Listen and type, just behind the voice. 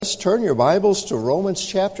Let's turn your Bibles to Romans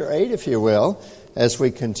chapter 8, if you will, as we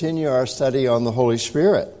continue our study on the Holy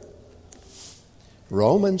Spirit.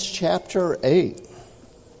 Romans chapter 8.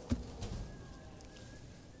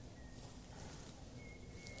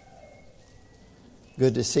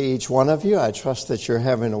 Good to see each one of you. I trust that you're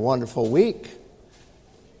having a wonderful week.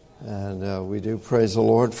 And we do praise the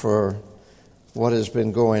Lord for what has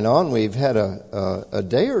been going on. We've had a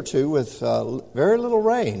day or two with very little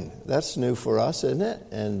rain. That's new for us, isn't it?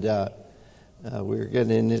 And we're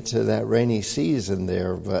getting into that rainy season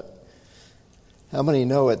there. But how many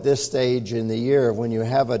know at this stage in the year, when you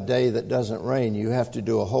have a day that doesn't rain, you have to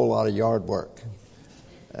do a whole lot of yard work.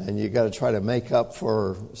 And you got to try to make up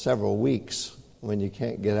for several weeks when you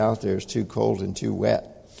can't get out there. It's too cold and too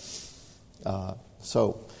wet.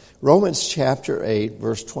 So Romans chapter 8,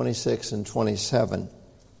 verse 26 and 27.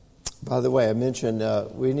 By the way, I mentioned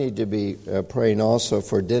we need to be praying also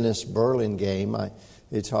for Dennis Burlingame.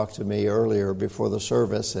 He talked to me earlier before the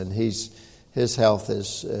service, and his health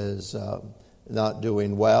is not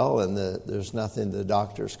doing well, and there's nothing the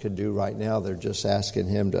doctors could do right now. They're just asking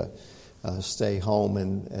him to stay home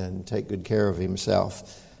and take good care of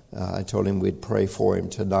himself. I told him we'd pray for him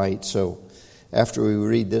tonight, so after we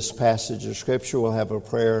read this passage of Scripture, we'll have a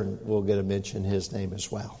prayer and we'll get to mention his name as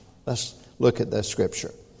well. Let's look at the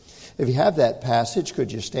Scripture. If you have that passage,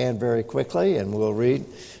 could you stand very quickly and we'll read?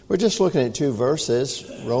 We're just looking at two verses,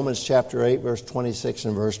 Romans chapter 8, verse 26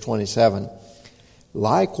 and verse 27.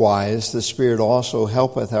 Likewise, the Spirit also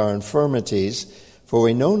helpeth our infirmities, for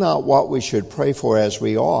we know not what we should pray for as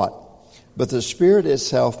we ought. But the Spirit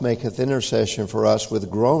itself maketh intercession for us with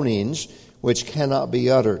groanings which cannot be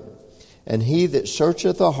uttered. And he that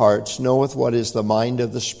searcheth the hearts knoweth what is the mind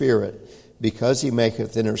of the Spirit, because he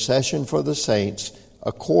maketh intercession for the saints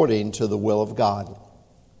according to the will of God.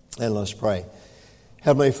 And let's pray.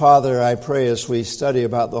 Heavenly Father, I pray as we study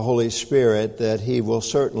about the Holy Spirit that he will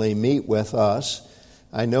certainly meet with us.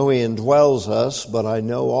 I know he indwells us, but I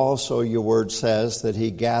know also your word says that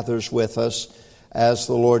he gathers with us as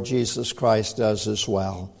the Lord Jesus Christ does as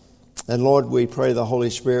well. And Lord, we pray the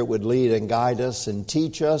Holy Spirit would lead and guide us and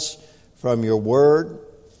teach us from your word.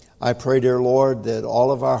 I pray, dear Lord, that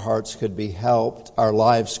all of our hearts could be helped, our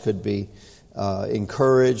lives could be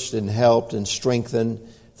encouraged and helped and strengthened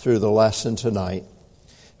through the lesson tonight.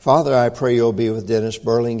 Father, I pray you'll be with Dennis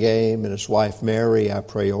Burlingame and his wife Mary. I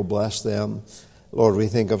pray you'll bless them. Lord, we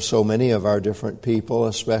think of so many of our different people,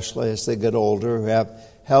 especially as they get older, who have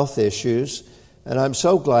health issues. And I'm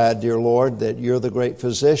so glad, dear Lord, that you're the great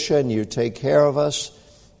physician. You take care of us.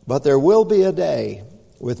 But there will be a day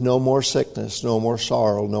with no more sickness, no more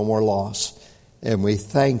sorrow, no more loss. And we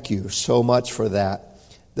thank you so much for that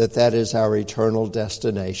is our eternal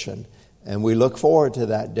destination. And we look forward to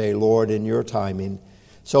that day, Lord, in your timing.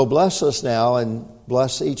 So bless us now and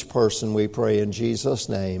bless each person, we pray in Jesus'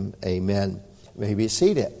 name. Amen. You may be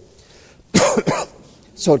seated.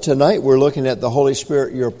 So tonight we're looking at the Holy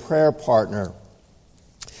Spirit, your prayer partner.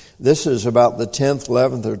 This is about the 10th,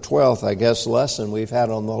 11th, or 12th, I guess, lesson we've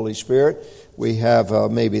had on the Holy Spirit. We have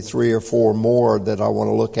maybe 3 or 4 more that I want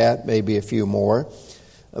to look at, maybe a few more.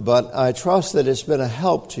 But I trust that it's been a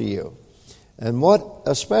help to you. And what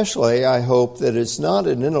especially, I hope that it's not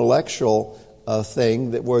an intellectual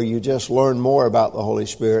thing that where you just learn more about the Holy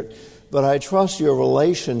Spirit, but I trust your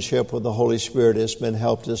relationship with the Holy Spirit has been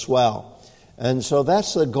helped as well. And so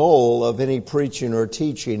that's the goal of any preaching or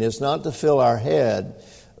teaching, is not to fill our head,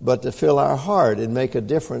 but to fill our heart and make a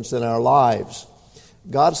difference in our lives.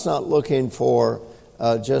 God's not looking for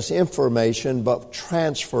just information, but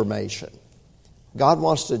transformation. God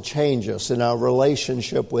wants to change us in our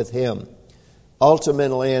relationship with him.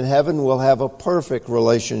 Ultimately, in heaven, we'll have a perfect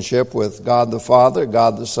relationship with God the Father,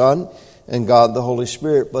 God the Son, and God the Holy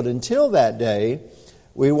Spirit. But until that day,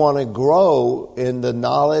 we want to grow in the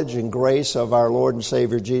knowledge and grace of our Lord and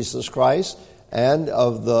Savior Jesus Christ and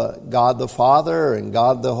of the God the Father and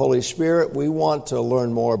God the Holy Spirit. We want to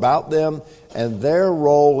learn more about them and their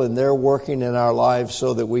role and their working in our lives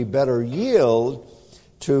so that we better yield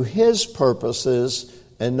to his purposes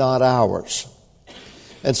and not ours.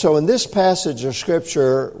 And so in this passage of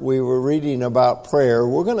Scripture, we were reading about prayer.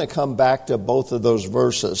 We're going to come back to both of those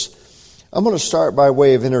verses. I'm going to start by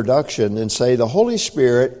way of introduction and say the Holy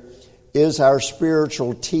Spirit is our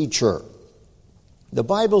spiritual teacher. The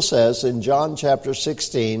Bible says in John chapter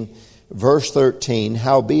 16, verse 13,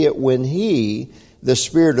 howbeit when he, the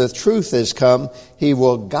Spirit of truth, is come, he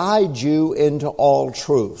will guide you into all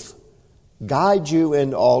truth. Guide you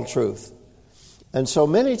into all truth. And so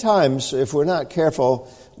many times, if we're not careful,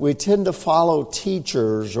 we tend to follow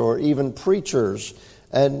teachers or even preachers.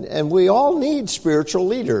 And we all need spiritual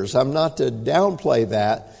leaders. I'm not to downplay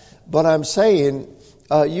that. But I'm saying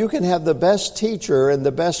you can have the best teacher and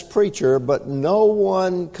the best preacher, but no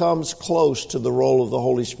one comes close to the role of the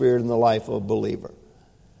Holy Spirit in the life of a believer.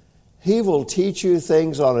 He will teach you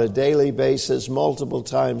things on a daily basis, multiple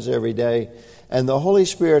times every day. And the Holy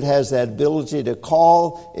Spirit has that ability to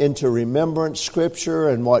call into remembrance Scripture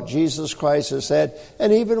and what Jesus Christ has said,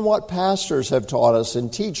 and even what pastors have taught us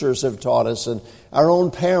and teachers have taught us, and our own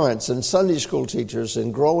parents and Sunday school teachers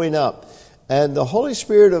and growing up. And the Holy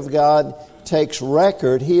Spirit of God takes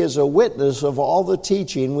record. He is a witness of all the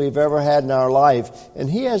teaching we've ever had in our life, and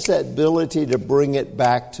He has that ability to bring it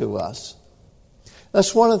back to us.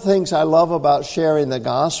 That's one of the things I love about sharing the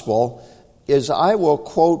gospel, is I will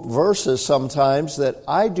quote verses sometimes that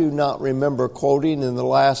I do not remember quoting in the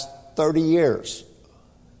last 30 years.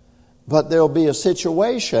 But there'll be a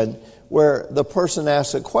situation where the person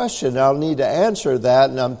asks a question, and I'll need to answer that,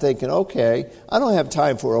 and I'm thinking, okay, I don't have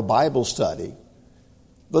time for a Bible study.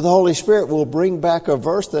 But the Holy Spirit will bring back a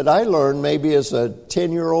verse that I learned maybe as a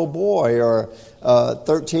 10-year-old boy or a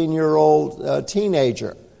 13-year-old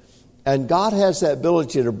teenager. And God has that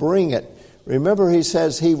ability to bring it. Remember, He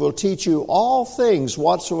says He will teach you all things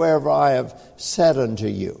whatsoever I have said unto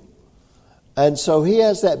you. And so He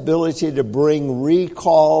has that ability to bring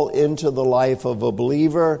recall into the life of a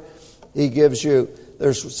believer. He gives you,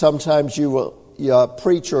 sometimes you will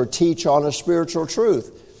preach or teach on a spiritual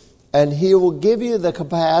truth. And He will give you the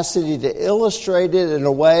capacity to illustrate it in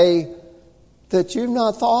a way that you've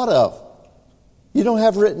not thought of. You don't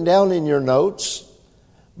have written down in your notes.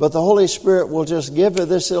 But the Holy Spirit will just give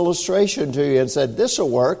this illustration to you and said, this will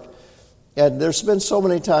work. And there's been so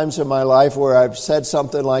many times in my life where I've said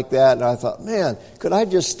something like that, and I thought, man, could I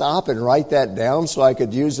just stop and write that down so I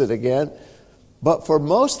could use it again? But for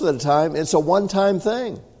most of the time, it's a one-time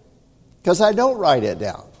thing, because I don't write it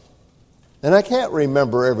down. And I can't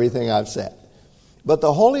remember everything I've said. But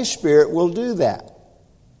the Holy Spirit will do that.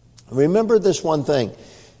 Remember this one thing.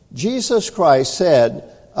 Jesus Christ said,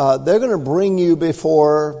 they're going to bring you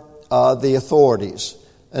before the authorities.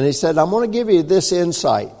 And He said, I'm going to give you this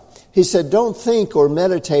insight. He said, don't think or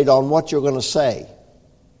meditate on what you're going to say.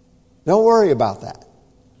 Don't worry about that.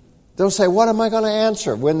 Don't say, what am I going to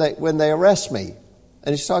answer when they arrest me?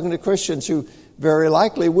 And He's talking to Christians who very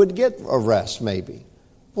likely would get arrest maybe.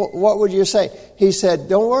 What would you say? He said,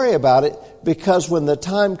 don't worry about it, because when the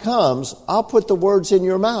time comes, I'll put the words in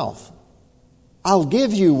your mouth. I'll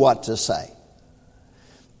give you what to say.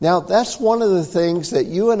 Now, that's one of the things that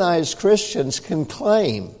you and I as Christians can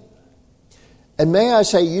claim. And may I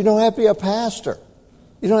say, you don't have to be a pastor.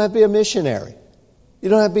 You don't have to be a missionary. You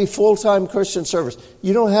don't have to be full-time Christian service.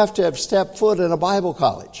 You don't have to have stepped foot in a Bible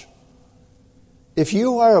college. If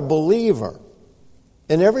you are a believer,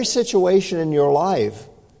 in every situation in your life,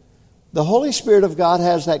 the Holy Spirit of God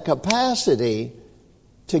has that capacity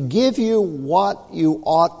to give you what you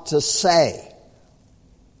ought to say.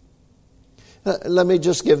 Let me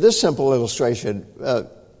just give this simple illustration.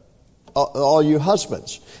 All you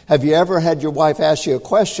husbands, have you ever had your wife ask you a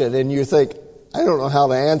question and you think, I don't know how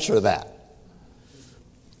to answer that?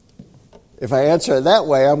 If I answer it that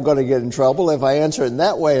way, I'm going to get in trouble. If I answer it in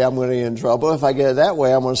that way, I'm going to get in trouble. If I get it that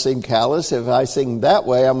way, I'm going to seem callous. If I sing that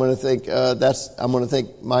way, I'm going to think her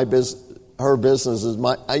business is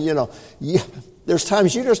my. There's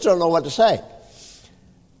times you just don't know what to say.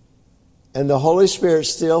 And the Holy Spirit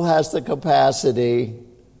still has the capacity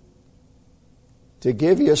to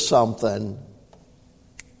give you something,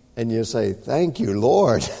 and you say, thank you,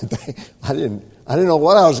 Lord. I didn't know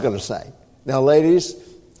what I was going to say. Now, ladies,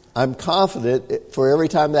 I'm confident for every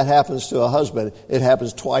time that happens to a husband, it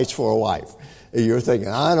happens twice for a wife. You're thinking,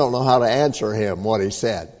 I don't know how to answer him what he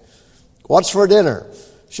said. What's for dinner?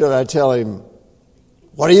 Should I tell him,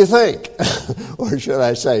 what do you think? Or should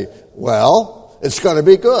I say, well, it's going to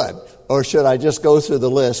be good? Or should I just go through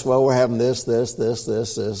the list? Well, we're having this. You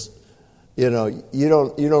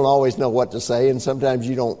don't always know what to say, and sometimes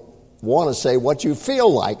you don't want to say what you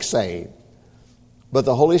feel like saying. But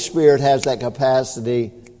the Holy Spirit has that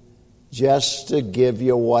capacity just to give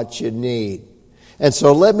you what you need. And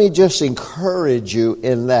so let me just encourage you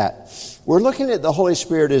in that. We're looking at the Holy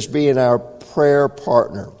Spirit as being our prayer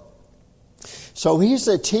partner. So He's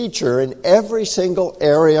a teacher in every single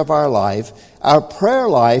area of our life. Our prayer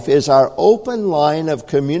life is our open line of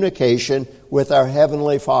communication with our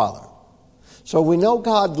Heavenly Father. So we know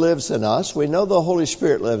God lives in us. We know the Holy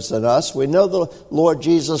Spirit lives in us. We know the Lord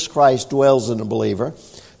Jesus Christ dwells in a believer.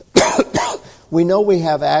 We know we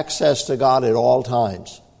have access to God at all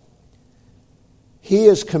times. He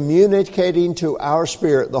is communicating to our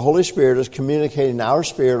spirit. The Holy Spirit is communicating to our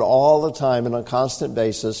spirit all the time on a constant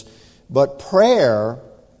basis. But prayer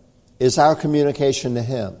is our communication to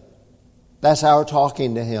Him. That's our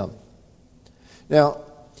talking to Him. Now,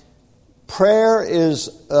 prayer is,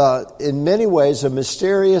 in many ways, a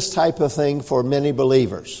mysterious type of thing for many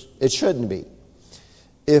believers. It shouldn't be.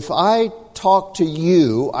 If I talk to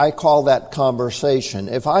you, I call that conversation.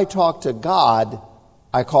 If I talk to God,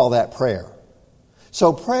 I call that prayer.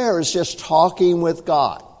 So prayer is just talking with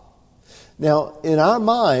God. Now, in our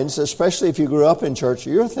minds, especially if you grew up in church,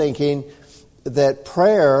 you're thinking that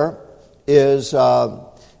prayer is,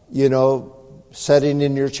 sitting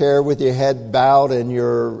in your chair with your head bowed and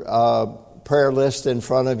your prayer list in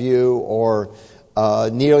front of you, or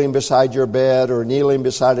kneeling beside your bed, or kneeling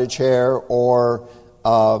beside a chair, or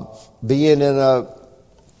being in a,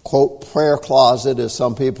 quote, prayer closet, as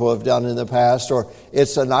some people have done in the past, or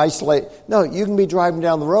it's an isolated... No, you can be driving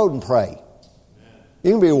down the road and pray.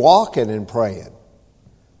 You can be walking and praying.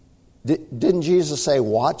 Didn't Jesus say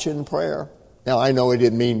watch in prayer? Now, I know He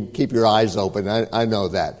didn't mean keep your eyes open. I know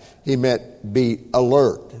that. He meant be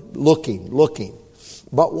alert, looking.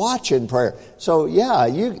 But watch in prayer. So, yeah,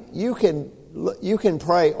 you can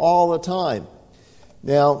pray all the time.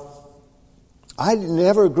 Now, I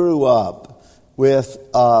never grew up with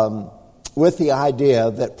the idea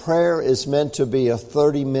that prayer is meant to be a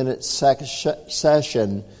 30-minute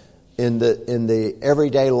session in the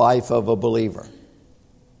everyday life of a believer.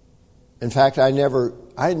 In fact, I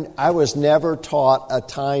was never taught a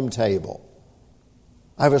timetable.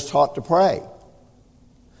 I was taught to pray.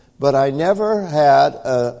 But I never had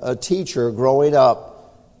a teacher growing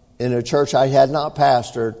up in a church I had not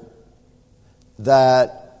pastored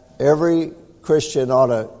that every Christian ought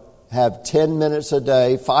to have 10 minutes a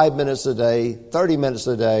day, 5 minutes a day, 30 minutes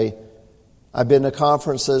a day. I've been to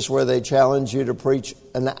conferences where they challenge you to preach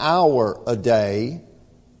an hour a day.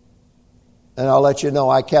 And I'll let you know,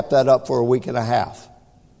 I kept that up for a week and a half.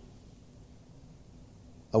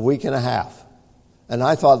 A week and a half. And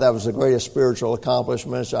I thought that was the greatest spiritual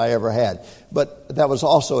accomplishment I ever had. But that was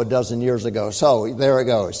also a dozen years ago. So there it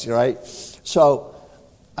goes, right? So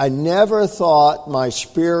I never thought my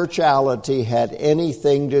spirituality had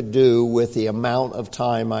anything to do with the amount of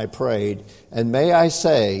time I prayed. And may I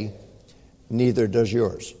say, neither does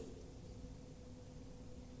yours.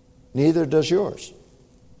 Neither does yours.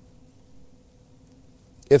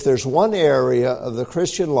 If there's one area of the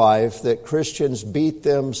Christian life that Christians beat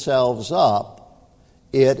themselves up,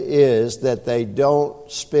 it is that they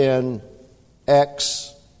don't spend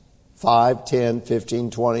X 5, 10,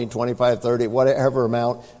 15, 20, 25, 30, whatever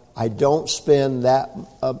amount. I don't spend that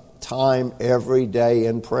time every day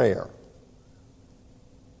in prayer.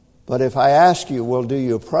 But if I ask you, well, do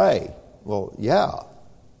you pray? Well, yeah.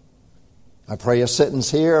 I pray a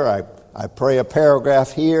sentence here. I pray a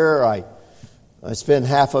paragraph here. I spend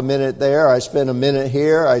half a minute there. I spend a minute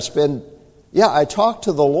here. I talk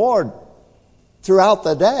to the Lord throughout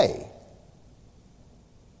the day.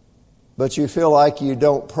 But you feel like you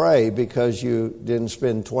don't pray because you didn't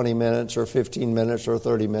spend 20 minutes or 15 minutes or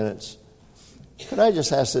 30 minutes. Could I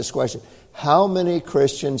just ask this question? How many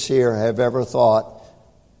Christians here have ever thought,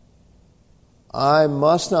 I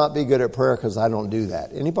must not be good at prayer because I don't do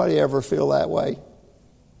that? Anybody ever feel that way?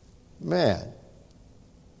 Man.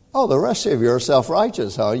 Oh, the rest of you are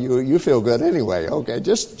self-righteous, huh? You feel good anyway. Okay,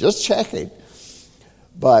 just checking.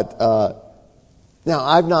 But now,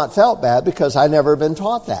 I've not felt bad because I've never been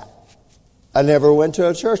taught that. I never went to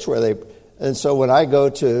a church where they... And so when I go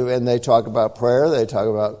to, and they talk about prayer, they talk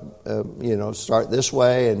about, start this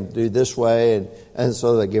way and do this way. And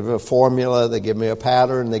so they give me a formula, they give me a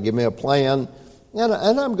pattern, they give me a plan.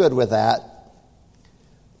 And I'm good with that.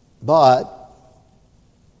 But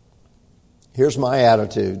here's my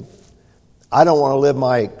attitude. I don't want to live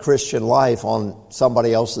my Christian life on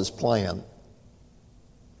somebody else's plan.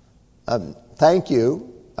 Thank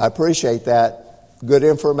you. I appreciate that. Good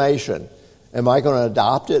information. Am I going to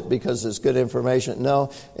adopt it because it's good information?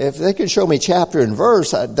 No. If they could show me chapter and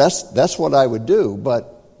verse, that's what I would do.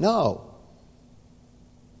 But no.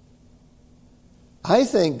 I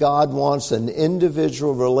think God wants an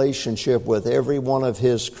individual relationship with every one of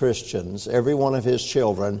His Christians, every one of His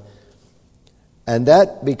children. And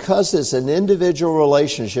that, because it's an individual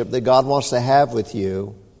relationship that God wants to have with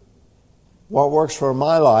you, what works for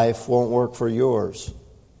my life won't work for yours.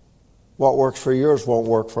 What works for yours won't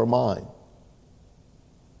work for mine.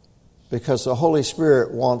 Because the Holy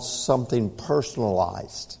Spirit wants something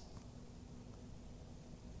personalized.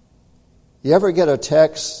 You ever get a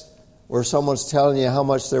text where someone's telling you how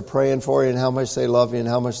much they're praying for you and how much they love you and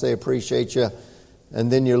how much they appreciate you,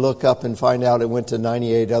 and then you look up and find out it went to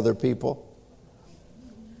 98 other people?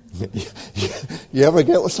 You ever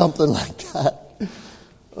get something like that?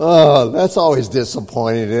 That's always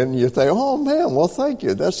disappointing. And you think, oh man, well thank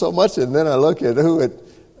you. That's so much. And then I look at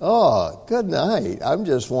good night. I'm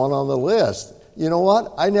just one on the list. You know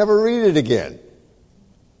what? I never read it again.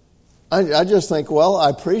 I just think, well, I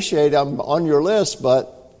appreciate I'm on your list,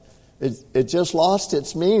 but it just lost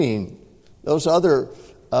its meaning. Those other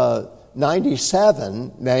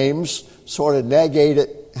 97 names sort of negated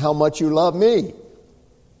how much you love me.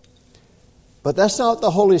 But that's not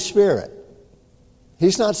the Holy Spirit.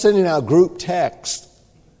 He's not sending out group text.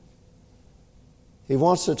 He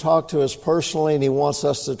wants to talk to us personally, and He wants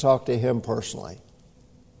us to talk to Him personally.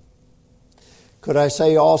 Could I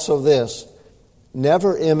say also this?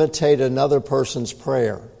 Never imitate another person's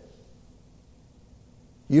prayer.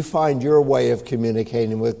 You find your way of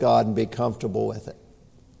communicating with God and be comfortable with it.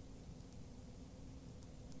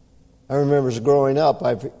 I remember as growing up,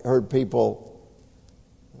 I've heard people,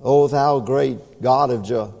 "Oh, thou great God of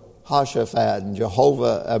Jehoshaphat and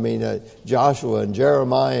Joshua and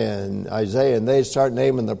Jeremiah and Isaiah," and they start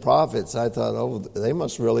naming the prophets. I thought, oh, they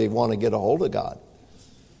must really want to get a hold of God.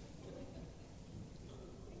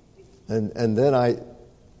 And then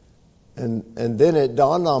it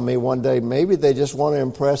dawned on me one day, maybe they just want to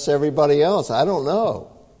impress everybody else. I don't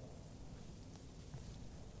know.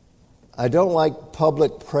 I don't like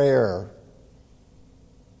public prayer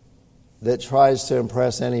that tries to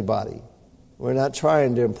impress anybody. We're not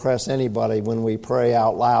trying to impress anybody when we pray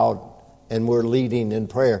out loud and we're leading in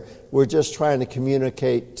prayer. We're just trying to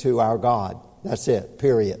communicate to our God. That's it,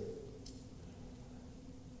 period.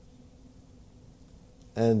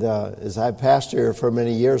 And as I pastor for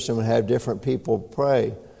many years and would have different people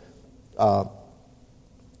pray,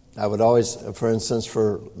 I would always, for instance,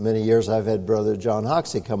 for many years I've had Brother John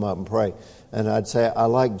Hoxie come up and pray. And I'd say, I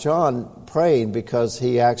like John praying because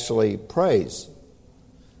he actually prays.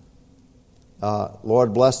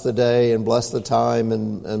 Lord, bless the day and bless the time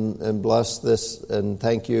and bless this and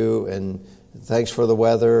thank you and thanks for the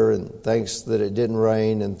weather and thanks that it didn't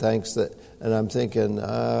rain and thanks that... And I'm thinking,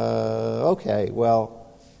 okay, well...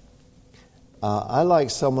 I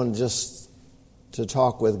like someone just to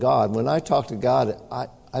talk with God. When I talk to God,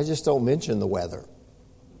 I just don't mention the weather.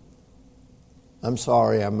 I'm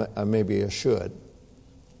sorry, maybe I should.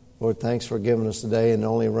 Lord, thanks for giving us today, and it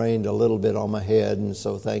only rained a little bit on my head, and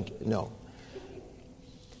so thank you. No.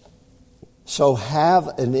 So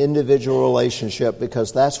have an individual relationship,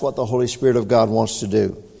 because that's what the Holy Spirit of God wants to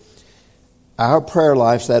do. Our prayer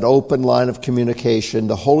life's that open line of communication.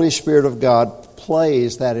 The Holy Spirit of God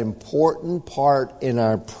plays that important part in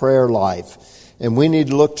our prayer life. And we need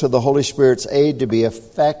to look to the Holy Spirit's aid to be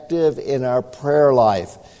effective in our prayer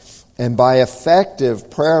life. And by effective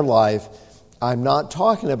prayer life, I'm not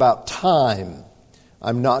talking about time.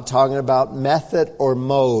 I'm not talking about method or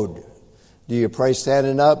mode. Do you pray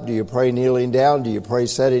standing up? Do you pray kneeling down? Do you pray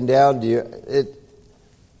sitting down?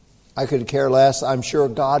 I could care less. I'm sure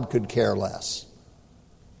God could care less.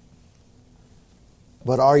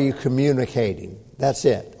 But are you communicating? That's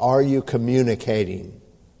it. Are you communicating?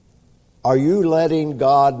 Are you letting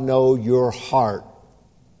God know your heart?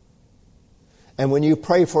 And when you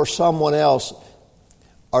pray for someone else,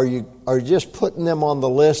 are you just putting them on the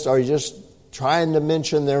list? Are you just trying to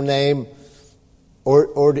mention their name?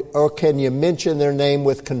 Or can you mention their name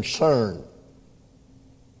with concern?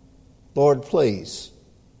 Lord, please.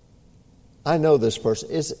 I know this person.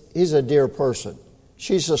 He's a dear person.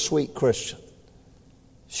 She's a sweet Christian.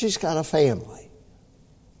 She's got a family.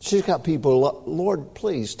 She's got people. Lord,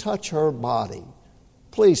 please touch her body.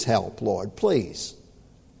 Please help, Lord, please.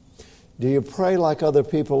 Do you pray like other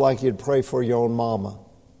people, like you'd pray for your own mama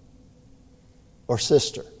or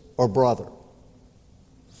sister or brother?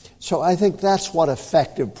 So I think that's what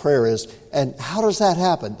effective prayer is. And how does that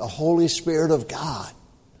happen? The Holy Spirit of God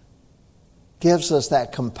gives us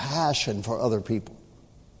that compassion for other people.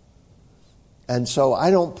 And so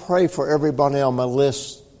I don't pray for everybody on my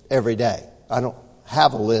list every day. I don't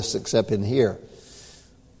have a list except in here.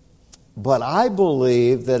 But I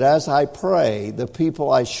believe that as I pray, the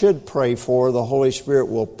people I should pray for, the Holy Spirit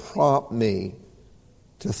will prompt me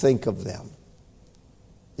to think of them.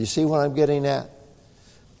 You see what I'm getting at?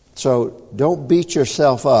 So don't beat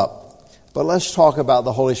yourself up. But let's talk about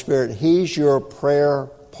the Holy Spirit. He's your prayer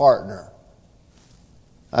partner.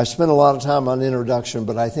 I've spent a lot of time on introduction,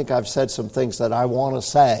 but I think I've said some things that I want to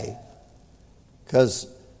say. Because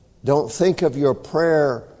don't think of your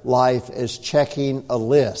prayer life as checking a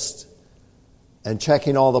list and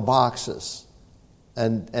checking all the boxes.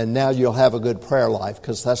 And now you'll have a good prayer life,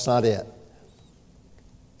 because that's not it.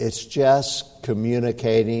 It's just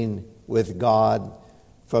communicating with God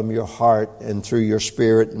from your heart and through your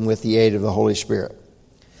spirit and with the aid of the Holy Spirit.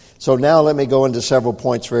 So now let me go into several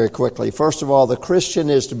points very quickly. First of all, the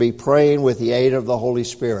Christian is to be praying with the aid of the Holy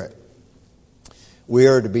Spirit. We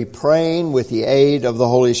are to be praying with the aid of the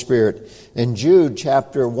Holy Spirit. In Jude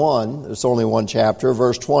chapter 1, it's only one chapter,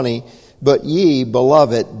 verse 20, "But ye,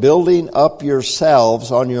 beloved, building up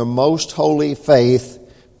yourselves on your most holy faith,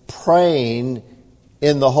 praying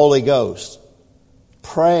in the Holy Ghost."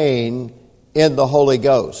 Praying in the Holy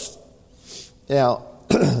Ghost. Now,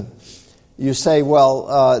 you say,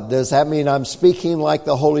 well, does that mean I'm speaking like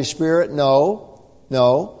the Holy Spirit?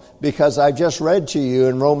 No, because I've just read to you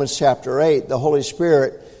in Romans chapter 8, the Holy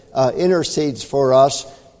Spirit intercedes for us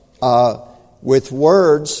with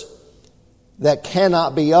words that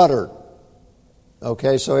cannot be uttered.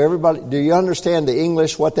 Okay, so everybody, do you understand the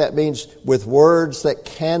English, what that means? With words that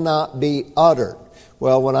cannot be uttered.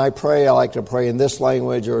 Well, when I pray, I like to pray in this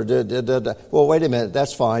language or da. Well, wait a minute,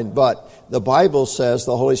 that's fine. But the Bible says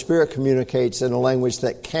the Holy Spirit communicates in a language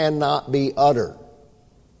that cannot be uttered.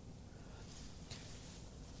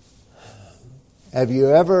 Have you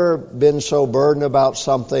ever been so burdened about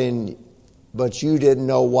something, but you didn't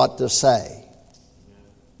know what to say?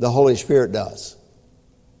 The Holy Spirit does.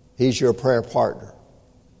 He's your prayer partner.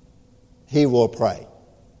 He will pray.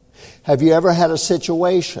 Have you ever had a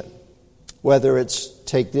situation, whether it's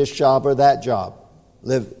take this job or that job,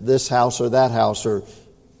 live this house or that house, or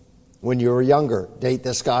when you were younger, date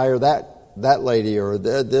this guy or that lady, or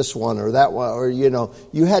this one or that one, or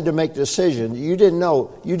you had to make a decision. You didn't know,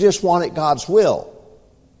 you just wanted God's will,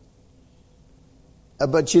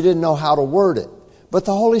 but you didn't know how to word it. But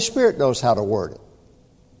the Holy Spirit knows how to word it,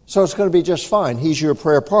 so it's going to be just fine. He's your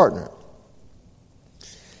prayer partner.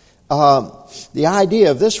 The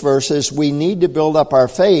idea of this verse is we need to build up our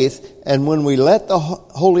faith, and when we let the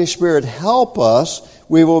Holy Spirit help us,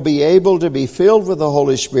 we will be able to be filled with the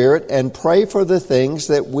Holy Spirit and pray for the things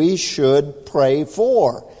that we should pray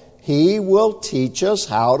for. He will teach us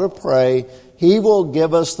how to pray. He will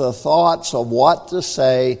give us the thoughts of what to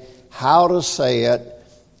say, how to say it,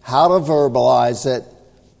 how to verbalize it,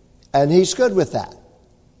 and He's good with that.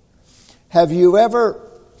 Have you ever,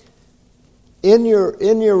 in your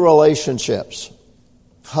relationships,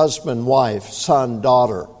 husband, wife, son,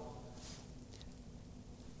 daughter,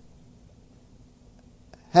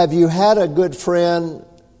 have you had a good friend,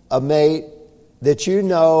 a mate, that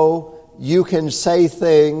you can say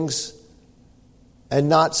things and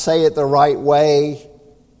not say it the right way,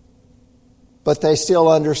 but they still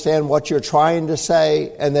understand what you're trying to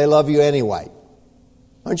say and they love you anyway?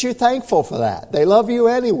 Aren't you thankful for that? They love you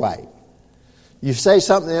anyway. You say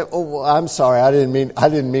something, oh, I'm sorry, I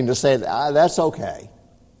didn't mean to say that. That's okay.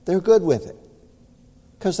 They're good with it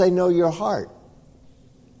because they know your heart.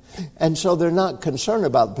 And so they're not concerned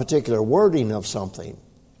about the particular wording of something.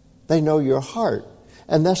 They know your heart.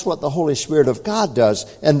 And that's what the Holy Spirit of God does.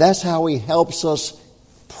 And that's how He helps us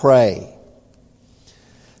pray.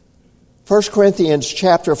 1 Corinthians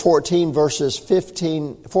chapter 14, verses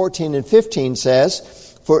 14 and 15 says,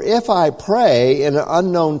 "For if I pray in an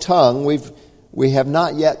unknown tongue," we have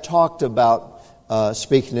not yet talked about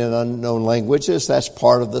speaking in unknown languages. That's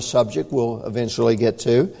part of the subject we'll eventually get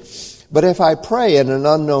to. "But if I pray in an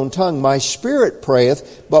unknown tongue, my spirit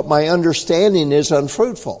prayeth, but my understanding is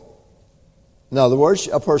unfruitful." In other words,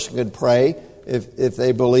 a person could pray if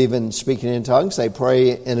they believe in speaking in tongues. They pray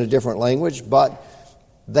in a different language, but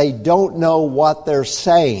they don't know what they're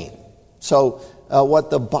saying. So what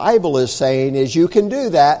the Bible is saying is you can do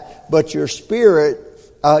that, but your spirit,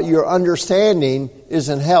 your understanding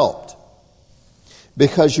isn't helped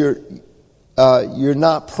because you're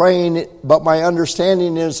not praying, but my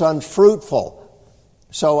understanding is unfruitful.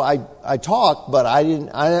 So I talk, but I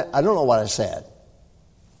don't know what I said.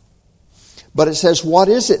 But it says, what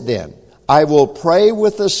is it then? "I will pray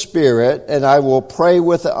with the Spirit, and I will pray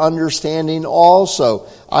with the understanding also.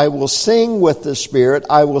 I will sing with the Spirit,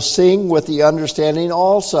 I will sing with the understanding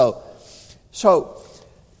also." So,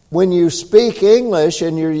 when you speak English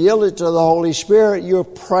and you're yielded to the Holy Spirit, you're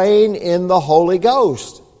praying in the Holy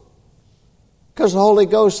Ghost. Because the Holy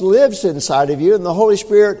Ghost lives inside of you, and the Holy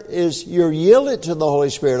Spirit you're yielded to the Holy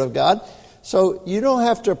Spirit of God. So you don't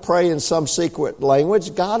have to pray in some secret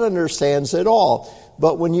language. God understands it all.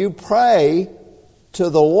 But when you pray to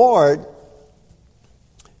the Lord,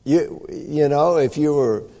 you know, if you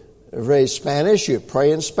were raised Spanish, you pray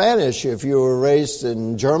in Spanish. If you were raised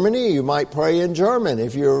in Germany, you might pray in German.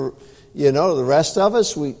 If you're, the rest of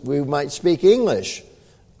us, we might speak English.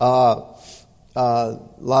 A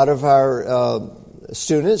lot of our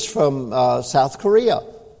students from South Korea,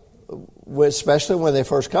 especially when they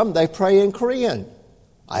first come, they pray in Korean.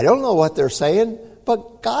 I don't know what they're saying,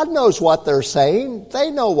 But God knows what they're saying.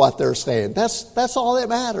 They know what they're saying. That's all that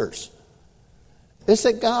matters. It's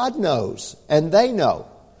that God knows and they know.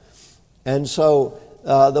 And so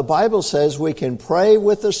the Bible says we can pray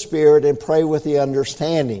with the Spirit and pray with the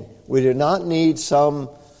understanding. We do not need some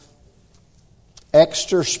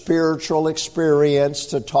extra spiritual experience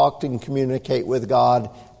to talk and communicate with God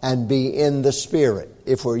and be in the Spirit.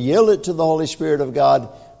 If we're yielded to the Holy Spirit of God,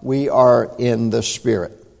 we are in the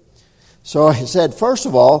Spirit. So I said, first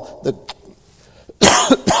of all,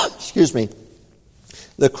 excuse me,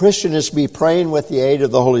 the Christian is to be praying with the aid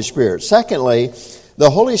of the Holy Spirit. Secondly, the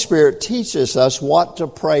Holy Spirit teaches us what to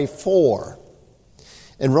pray for.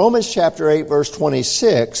 In Romans chapter 8, verse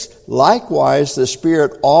 26, likewise the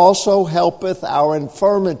Spirit also helpeth our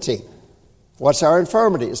infirmity. What's our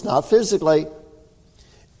infirmity? It's not physically.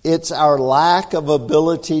 It's our lack of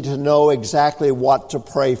ability to know exactly what to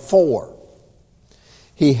pray for.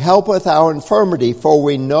 He helpeth our infirmity, for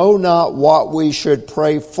we know not what we should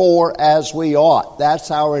pray for as we ought.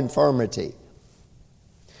 That's our infirmity.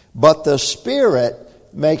 But the Spirit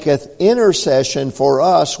maketh intercession for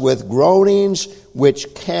us with groanings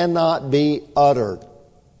which cannot be uttered.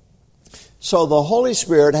 So the Holy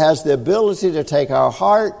Spirit has the ability to take our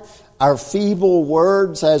heart, our feeble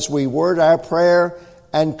words as we word our prayer,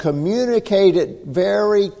 and communicate it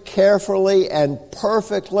very carefully and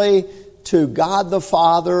perfectly to God the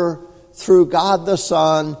Father through God the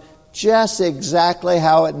Son, just exactly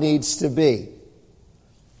how it needs to be.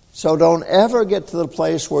 So don't ever get to the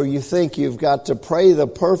place where you think you've got to pray the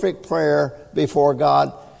perfect prayer before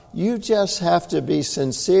God. You just have to be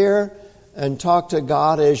sincere and talk to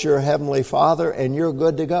God as your Heavenly Father, and you're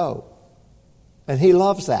good to go. And He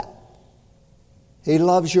loves that. He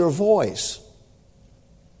loves your voice.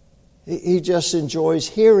 He just enjoys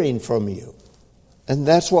hearing from you. And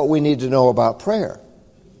that's what we need to know about prayer.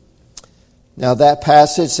 Now that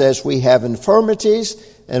passage says we have infirmities,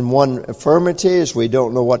 and one infirmity is we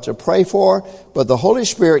don't know what to pray for, but the Holy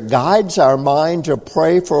Spirit guides our mind to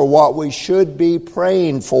pray for what we should be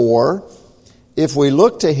praying for if we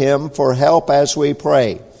look to Him for help as we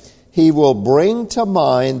pray. He will bring to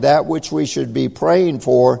mind that which we should be praying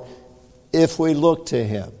for if we look to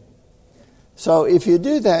Him. So if you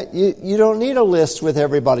do that, you don't need a list with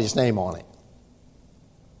everybody's name on it.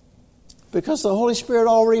 Because the Holy Spirit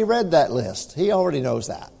already read that list. He already knows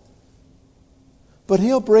that. But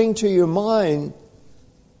He'll bring to your mind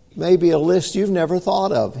maybe a list you've never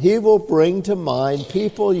thought of. He will bring to mind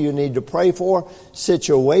people you need to pray for,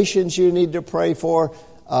 situations you need to pray for,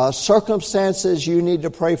 circumstances you need to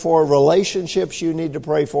pray for, relationships you need to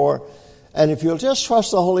pray for. And if you'll just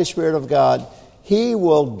trust the Holy Spirit of God, He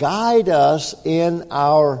will guide us in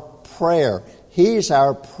our prayer. He's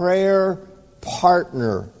our prayer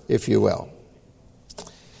partner, if you will.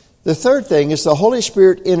 The third thing is the Holy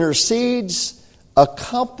Spirit intercedes,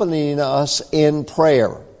 accompanying us in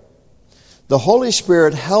prayer. The Holy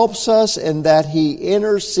Spirit helps us in that He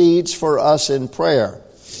intercedes for us in prayer.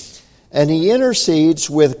 And He intercedes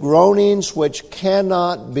with groanings which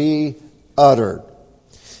cannot be uttered.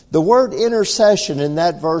 The word intercession in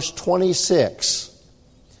that verse 26,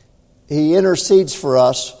 He intercedes for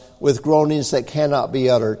us with groanings that cannot be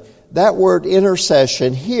uttered. That word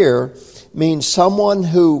intercession here means someone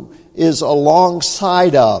who is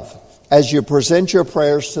alongside of as you present your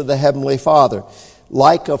prayers to the Heavenly Father.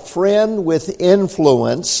 Like a friend with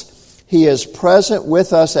influence, He is present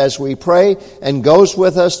with us as we pray and goes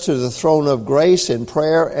with us to the throne of grace in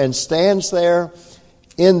prayer and stands there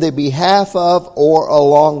in the behalf of or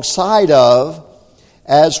alongside of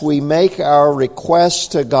as we make our requests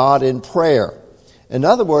to God in prayer. In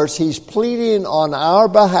other words, He's pleading on our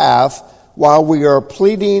behalf while we are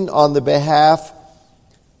pleading on the behalf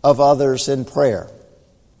of others in prayer.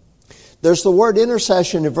 There's the word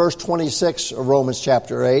intercession in verse 26 of Romans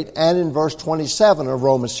chapter 8 and in verse 27 of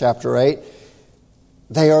Romans chapter 8.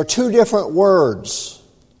 They are two different words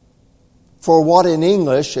for what in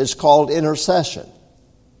English is called intercession.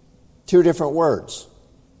 Two different words.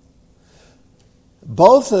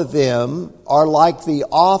 Both of them are like the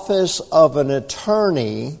office of an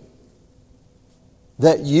attorney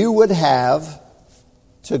that you would have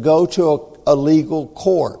to go to a legal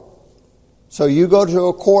court. So you go to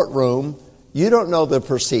a courtroom, you don't know the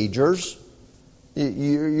procedures,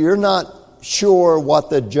 you're not sure what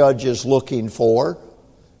the judge is looking for,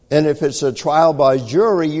 and if it's a trial by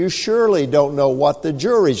jury, you surely don't know what the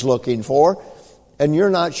jury's looking for, and you're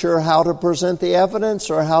not sure how to present the evidence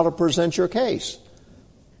or how to present your case.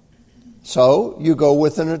 So you go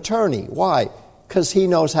with an attorney. Why? Because he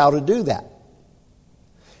knows how to do that.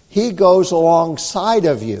 He goes alongside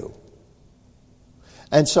of you.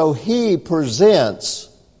 And so he presents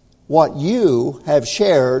what you have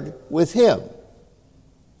shared with him.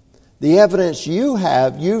 The evidence you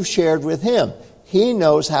have, you've shared with him. He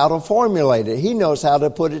knows how to formulate it. He knows how to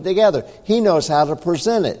put it together. He knows how to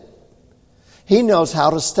present it. He knows how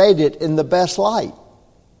to state it in the best light.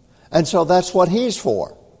 And so that's what he's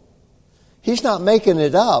for. He's not making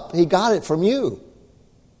it up. He got it from you.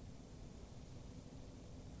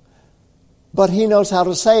 But he knows how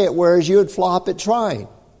to say it, whereas you'd flop it trying.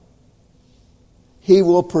 He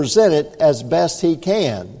will present it as best he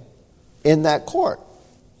can in that court.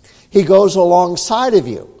 He goes alongside of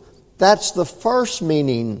you. That's the first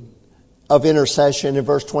meaning of intercession in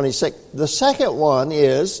verse 26. The second one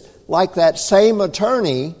is like that same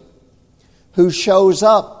attorney who shows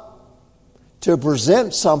up to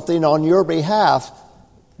present something on your behalf,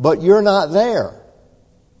 but you're not there.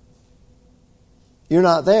 You're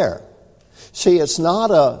not there. See, it's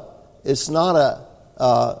not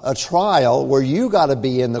a trial where you got to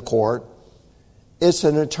be in the court. It's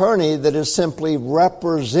an attorney that is simply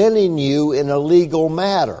representing you in a legal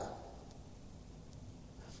matter.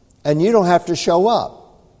 And you don't have to show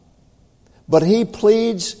up. But he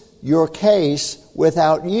pleads your case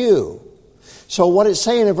without you. So what it's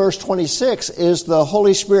saying in verse 26 is the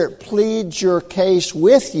Holy Spirit pleads your case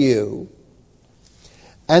with you.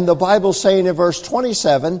 And the Bible's saying in verse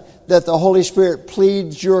 27 that the Holy Spirit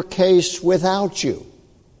pleads your case without you.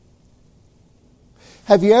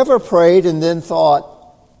 Have you ever prayed and then thought,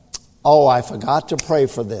 oh, I forgot to pray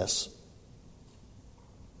for this?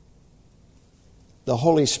 The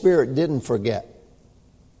Holy Spirit didn't forget.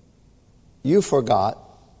 You forgot,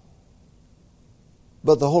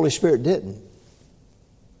 but the Holy Spirit didn't.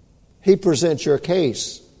 He presents your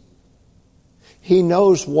case. He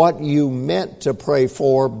knows what you meant to pray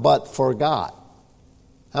for but forgot.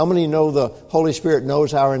 How many know the Holy Spirit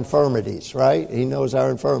knows our infirmities, right? He knows our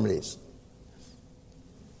infirmities.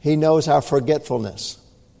 He knows our forgetfulness.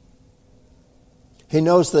 He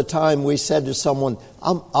knows the time we said to someone,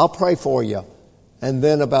 I'll pray for you. And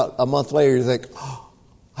then about a month later you think, oh,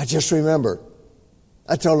 I just remembered.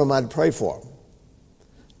 I told him I'd pray for him.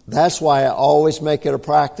 That's why I always make it a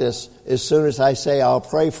practice. As soon as I say I'll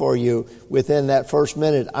pray for you, within that first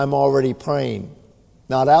minute, I'm already praying.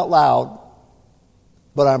 Not out loud,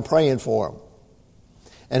 but I'm praying for them.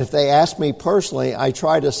 And if they ask me personally, I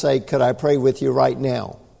try to say, could I pray with you right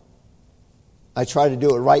now? I try to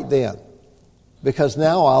do it right then. Because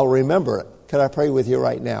now I'll remember it. Could I pray with you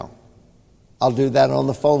right now? I'll do that on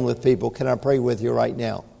the phone with people. Can I pray with you right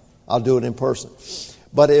now? I'll do it in person.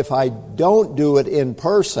 But if I don't do it in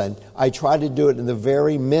person, I try to do it in the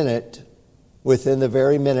very minute, within the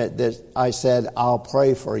very minute that I said, I'll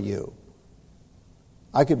pray for you.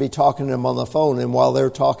 I could be talking to them on the phone, and while they're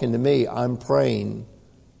talking to me, I'm praying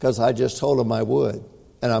because I just told them I would,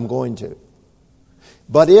 and I'm going to.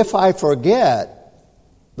 But if I forget,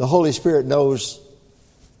 the Holy Spirit knows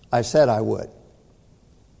I said I would.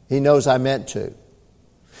 He knows I meant to.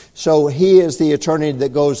 So he is the attorney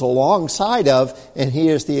that goes alongside of, and he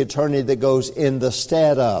is the attorney that goes in the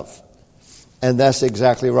stead of. And that's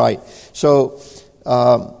exactly right. So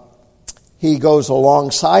he goes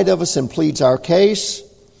alongside of us and pleads our case.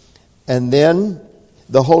 And then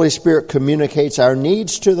the Holy Spirit communicates our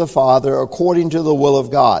needs to the Father according to the will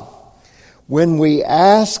of God. When we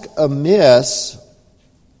ask amiss,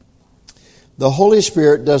 the Holy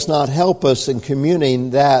Spirit does not help us in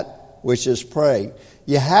communing that which is pray.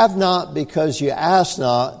 You have not because you ask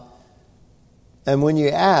not, and when you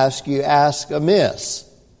ask amiss.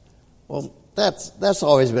 Well, that's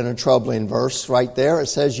always been a troubling verse right there. It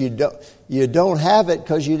says you don't have it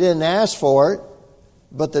because you didn't ask for it,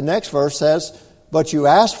 but the next verse says, but you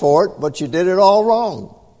asked for it, but you did it all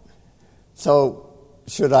wrong. So,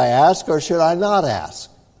 should I ask or should I not ask?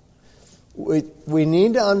 We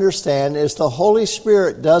need to understand is the Holy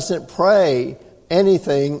Spirit doesn't pray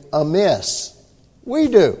anything amiss. We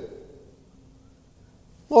do.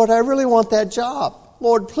 Lord, I really want that job.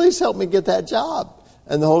 Lord, please help me get that job.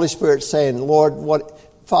 And the Holy Spirit's saying, Lord,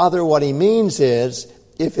 Father, what he means is,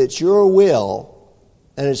 if it's your will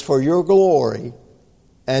and it's for your glory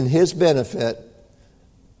and his benefit,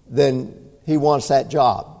 then he wants that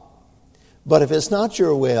job. But if it's not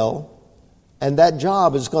your will and that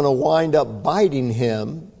job is going to wind up biting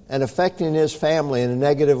him and affecting his family in a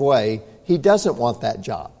negative way, he doesn't want that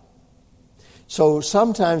job. So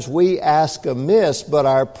sometimes we ask amiss, but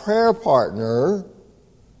our prayer partner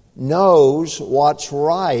knows what's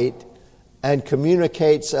right and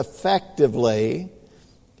communicates effectively.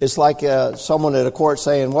 It's like someone at a court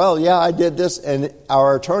saying, well, yeah, I did this. And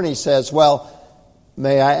our attorney says, well,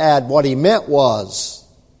 may I add, what he meant was.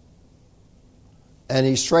 and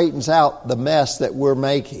He straightens out the mess that we're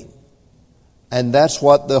making. And that's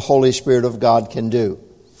what the Holy Spirit of God can do.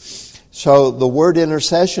 So the word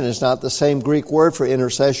intercession is not the same Greek word for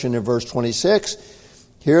intercession in verse 26.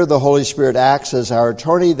 Here the Holy Spirit acts as our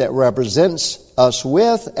attorney that represents us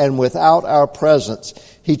with and without our presence.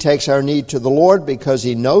 He takes our need to the Lord because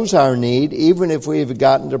He knows our need, even if we've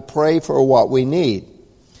gotten to pray for what we need.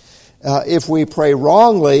 If we pray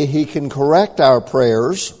wrongly, He can correct our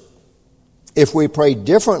prayers. If we pray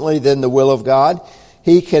differently than the will of God,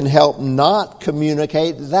 He can help not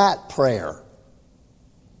communicate that prayer.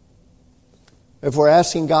 If we're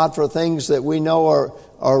asking God for things that we know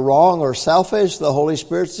are wrong or selfish, the Holy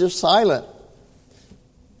Spirit's just silent.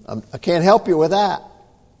 I can't help you with that.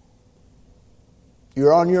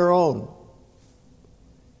 You're on your own.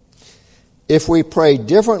 If we pray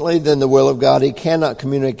differently than the will of God, He cannot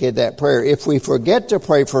communicate that prayer. If we forget to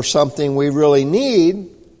pray for something we really need,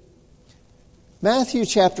 Matthew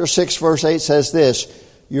chapter 6 verse 8 says this,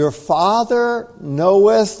 "Your Father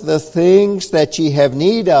knoweth the things that ye have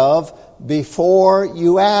need of before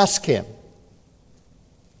you ask Him."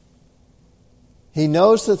 He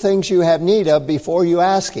knows the things you have need of before you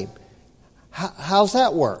ask Him. How's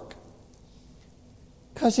that work?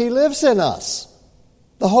 Because He lives in us.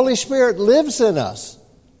 The Holy Spirit lives in us.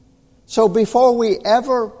 So before we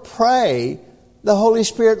ever pray, the Holy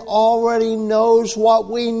Spirit already knows what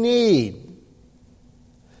we need.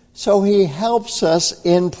 So He helps us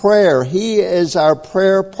in prayer. He is our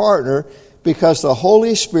prayer partner because the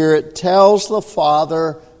Holy Spirit tells the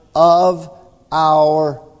Father of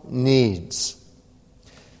our needs.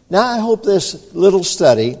 Now I hope this little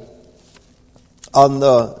study on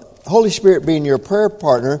the Holy Spirit being your prayer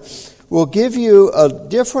partner will give you a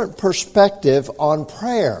different perspective on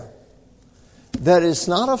prayer. That it's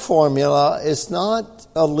not a formula, it's not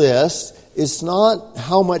a list, it's not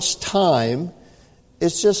how much time,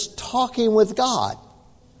 it's just talking with God.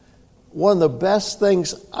 One of the best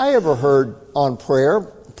things I ever heard on prayer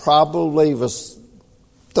probably was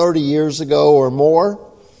 30 years ago or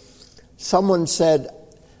more. Someone said,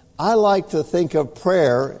 I like to think of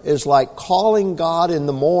prayer as like calling God in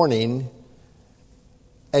the morning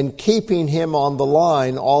and keeping Him on the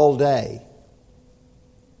line all day.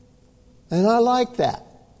 And I like that.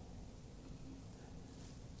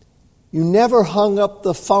 You never hung up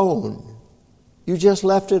the phone. You just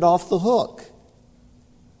left it off the hook.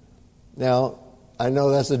 Now, I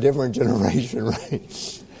know that's a different generation,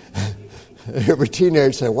 right? Every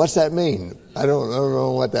teenager says, what's that mean? I don't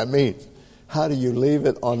know what that means. How do you leave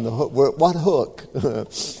it on the hook? What hook?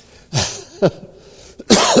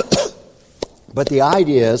 But the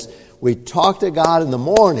idea is we talk to God in the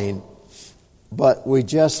morning, but we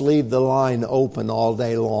just leave the line open all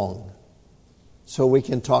day long. So we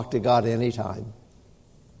can talk to God anytime.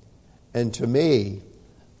 And to me,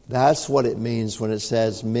 that's what it means when it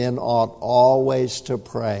says men ought always to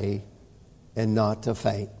pray and not to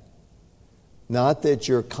faint. Not that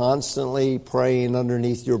you're constantly praying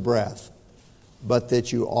underneath your breath, but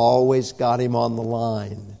that you always got Him on the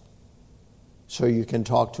line so you can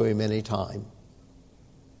talk to Him anytime.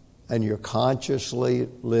 And you're consciously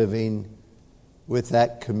living with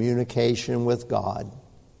that communication with God.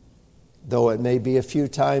 Though it may be a few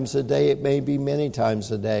times a day, it may be many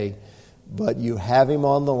times a day, but you have Him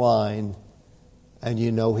on the line and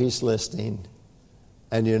you know He's listening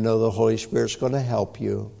and you know the Holy Spirit's going to help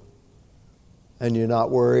you and you're not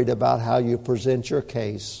worried about how you present your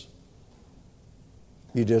case.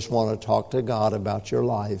 You just want to talk to God about your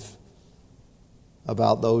life,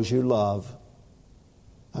 about those you love,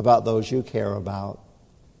 about those you care about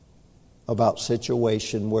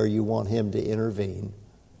situation where you want Him to intervene,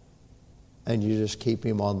 and you just keep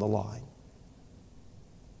Him on the line.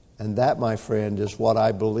 And that, my friend, is what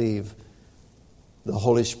I believe the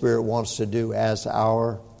Holy Spirit wants to do as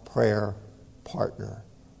our prayer partner.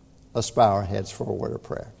 Let's bow our heads for a word of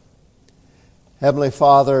prayer. Heavenly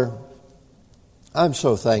Father, I'm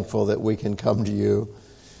so thankful that we can come to You.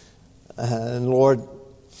 And Lord,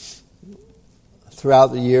 throughout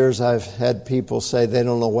the years I've had people say they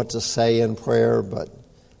don't know what to say in prayer, but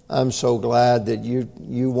I'm so glad that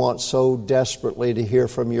you want so desperately to hear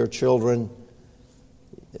from Your children.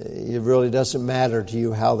 It really doesn't matter to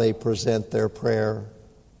You how they present their prayer.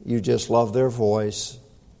 You just love their voice.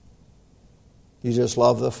 You just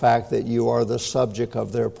love the fact that You are the subject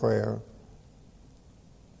of their prayer.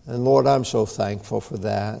 And Lord, I'm so thankful for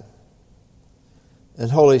that. And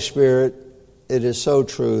Holy Spirit, it is so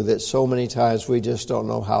true that so many times we just don't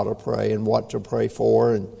know how to pray and what to pray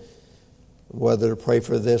for and whether to pray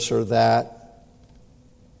for this or that.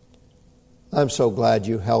 I'm so glad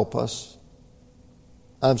You help us.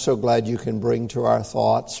 I'm so glad you can bring to our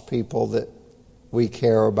thoughts people that we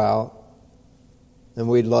care about, and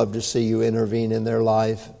we'd love to see you intervene in their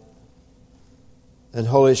life. And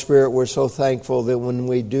Holy Spirit, we're so thankful that when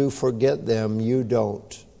we do forget them, you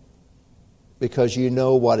don't. Because you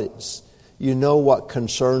know what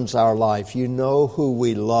concerns our life. You know who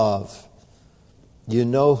we love. You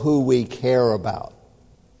know who we care about.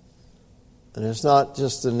 And it's not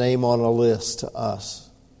just a name on a list to us.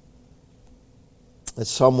 It's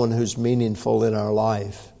someone who's meaningful in our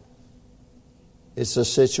life. It's a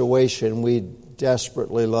situation we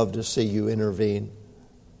desperately love to see you intervene.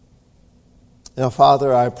 Now,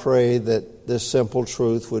 Father, I pray that this simple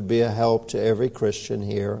truth would be a help to every Christian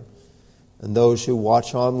here and those who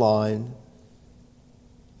watch online.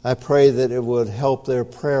 I pray that it would help their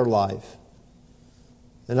prayer life.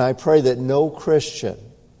 And I pray that no Christian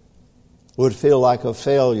would feel like a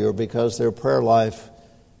failure because their prayer life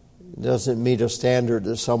doesn't meet a standard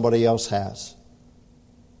that somebody else has.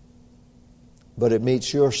 But it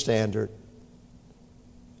meets your standard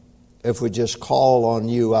if we just call on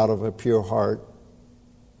you out of a pure heart,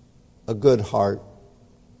 a good heart,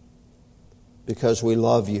 because we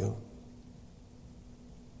love you.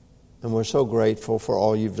 And we're so grateful for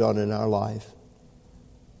all you've done in our life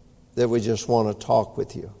that we just want to talk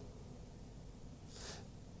with you.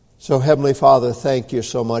 So, Heavenly Father, thank you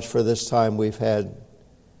so much for this time we've had.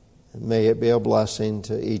 May it be a blessing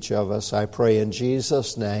to each of us. I pray in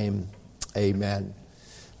Jesus' name, amen.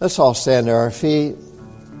 Let's all stand to our feet.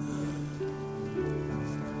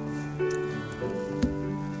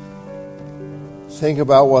 Think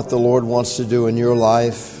about what the Lord wants to do in your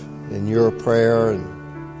life, in your prayer, and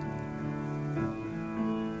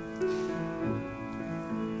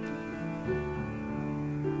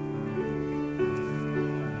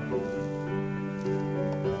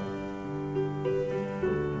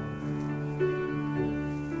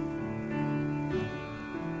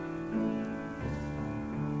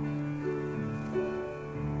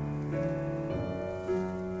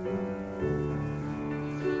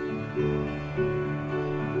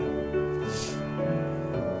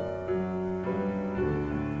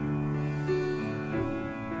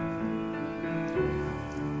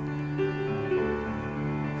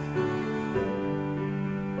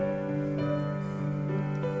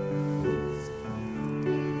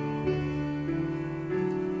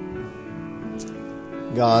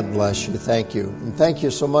God bless you. Thank you. And thank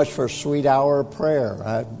you so much for a sweet hour of prayer.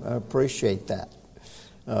 I appreciate that.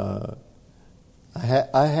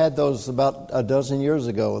 I had those about a dozen years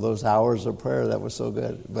ago, those hours of prayer. That was so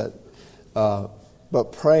good.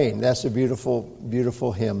 But praying, that's a beautiful,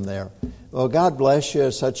 beautiful hymn there. Well, God bless you.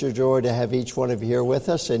 It's such a joy to have each one of you here with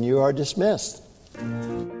us, and you are dismissed.